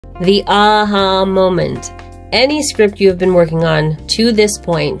The aha moment. Any script you have been working on to this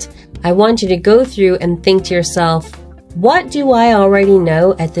point, I want you to go through and think to yourself, what do I already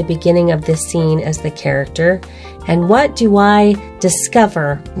know at the beginning of this scene as the character? And what do I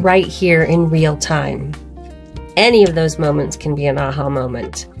discover right here in real time? Any of those moments can be an aha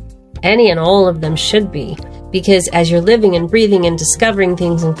moment. Any and all of them should be. Because as you're living and breathing and discovering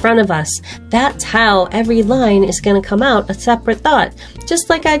things in front of us, that's how every line is going to come out a separate thought. Just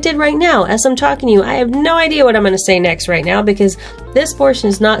like I did right now as I'm talking to you. I have no idea what I'm going to say next right now because this portion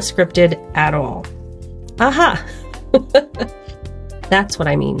is not scripted at all. Aha! That's what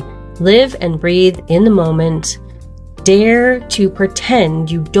I mean. Live and breathe in the moment. Dare to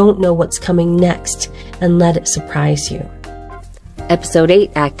pretend you don't know what's coming next and let it surprise you. Episode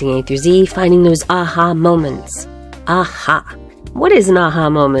 8, Acting A through Z, finding those aha moments. Aha. What is an aha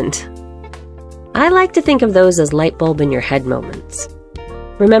moment? I like to think of those as light bulb in your head moments.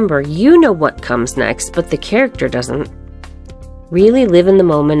 Remember, you know what comes next, but the character doesn't. Really live in the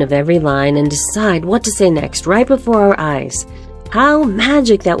moment of every line and decide what to say next right before our eyes. How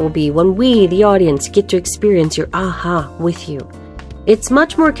magic that will be when we, the audience, get to experience your aha with you. It's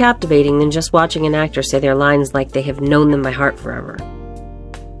much more captivating than just watching an actor say their lines like they have known them by heart forever.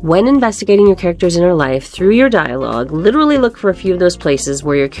 When investigating your character's inner life through your dialogue, literally look for a few of those places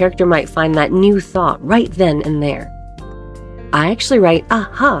where your character might find that new thought right then and there. I actually write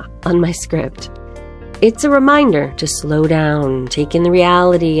aha on my script. It's a reminder to slow down, take in the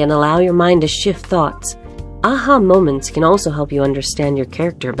reality, and allow your mind to shift thoughts. Aha moments can also help you understand your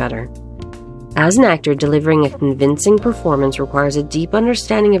character better. As an actor, delivering a convincing performance requires a deep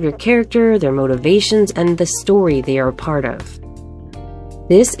understanding of your character, their motivations, and the story they are a part of.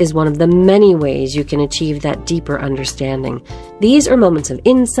 This is one of the many ways you can achieve that deeper understanding. These are moments of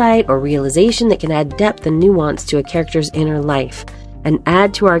insight or realization that can add depth and nuance to a character's inner life, and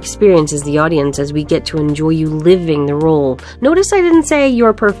add to our experience as the audience as we get to enjoy you living the role. Notice I didn't say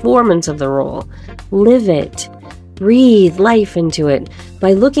your performance of the role. Live it. Breathe life into it.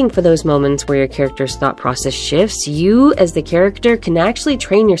 By looking for those moments where your character's thought process shifts, you, as the character, can actually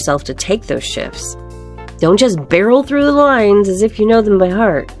train yourself to take those shifts. Don't just barrel through the lines as if you know them by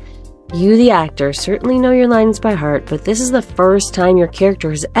heart. You, the actor, certainly know your lines by heart, but this is the first time your character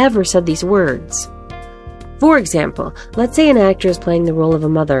has ever said these words. For example, let's say an actor is playing the role of a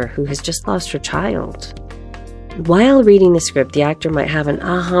mother who has just lost her child. While reading the script, the actor might have an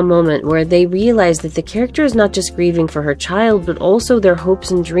aha moment where they realize that the character is not just grieving for her child, but also their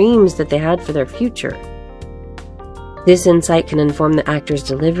hopes and dreams that they had for their future. This insight can inform the actor's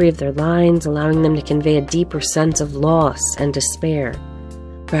delivery of their lines, allowing them to convey a deeper sense of loss and despair.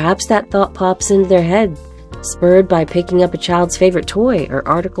 Perhaps that thought pops into their head, spurred by picking up a child's favorite toy or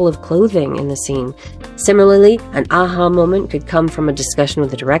article of clothing in the scene. Similarly, an aha moment could come from a discussion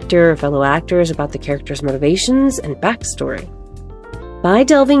with the director or fellow actors about the character's motivations and backstory. By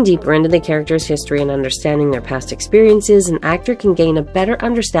delving deeper into the character's history and understanding their past experiences, an actor can gain a better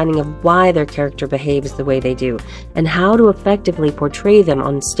understanding of why their character behaves the way they do, and how to effectively portray them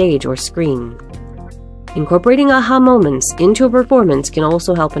on stage or screen. Incorporating aha moments into a performance can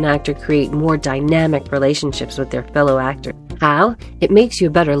also help an actor create more dynamic relationships with their fellow actors. How? It makes you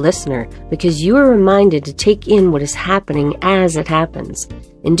a better listener, because you are reminded to take in what is happening as it happens.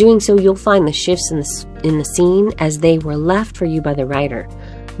 In doing so, you'll find the shifts in the scene as they were left for you by the writer.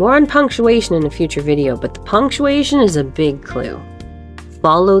 More on punctuation in a future video, but the punctuation is a big clue.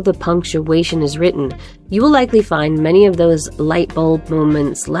 Follow the punctuation as written. You will likely find many of those light bulb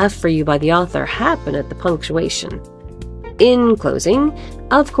moments left for you by the author happen at the punctuation. In closing,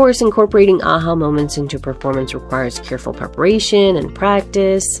 of course, incorporating aha moments into performance requires careful preparation and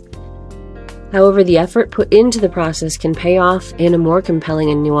practice. However, the effort put into the process can pay off in a more compelling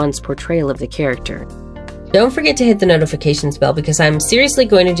and nuanced portrayal of the character. Don't forget to hit the notifications bell, because I'm seriously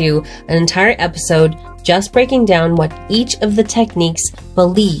going to do an entire episode just breaking down what each of the techniques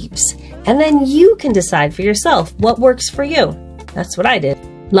believes. And then you can decide for yourself what works for you. That's what I did.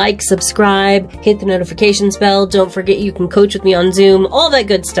 Like, subscribe, hit the notifications bell. Don't forget you can coach with me on Zoom, all that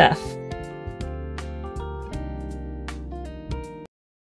good stuff.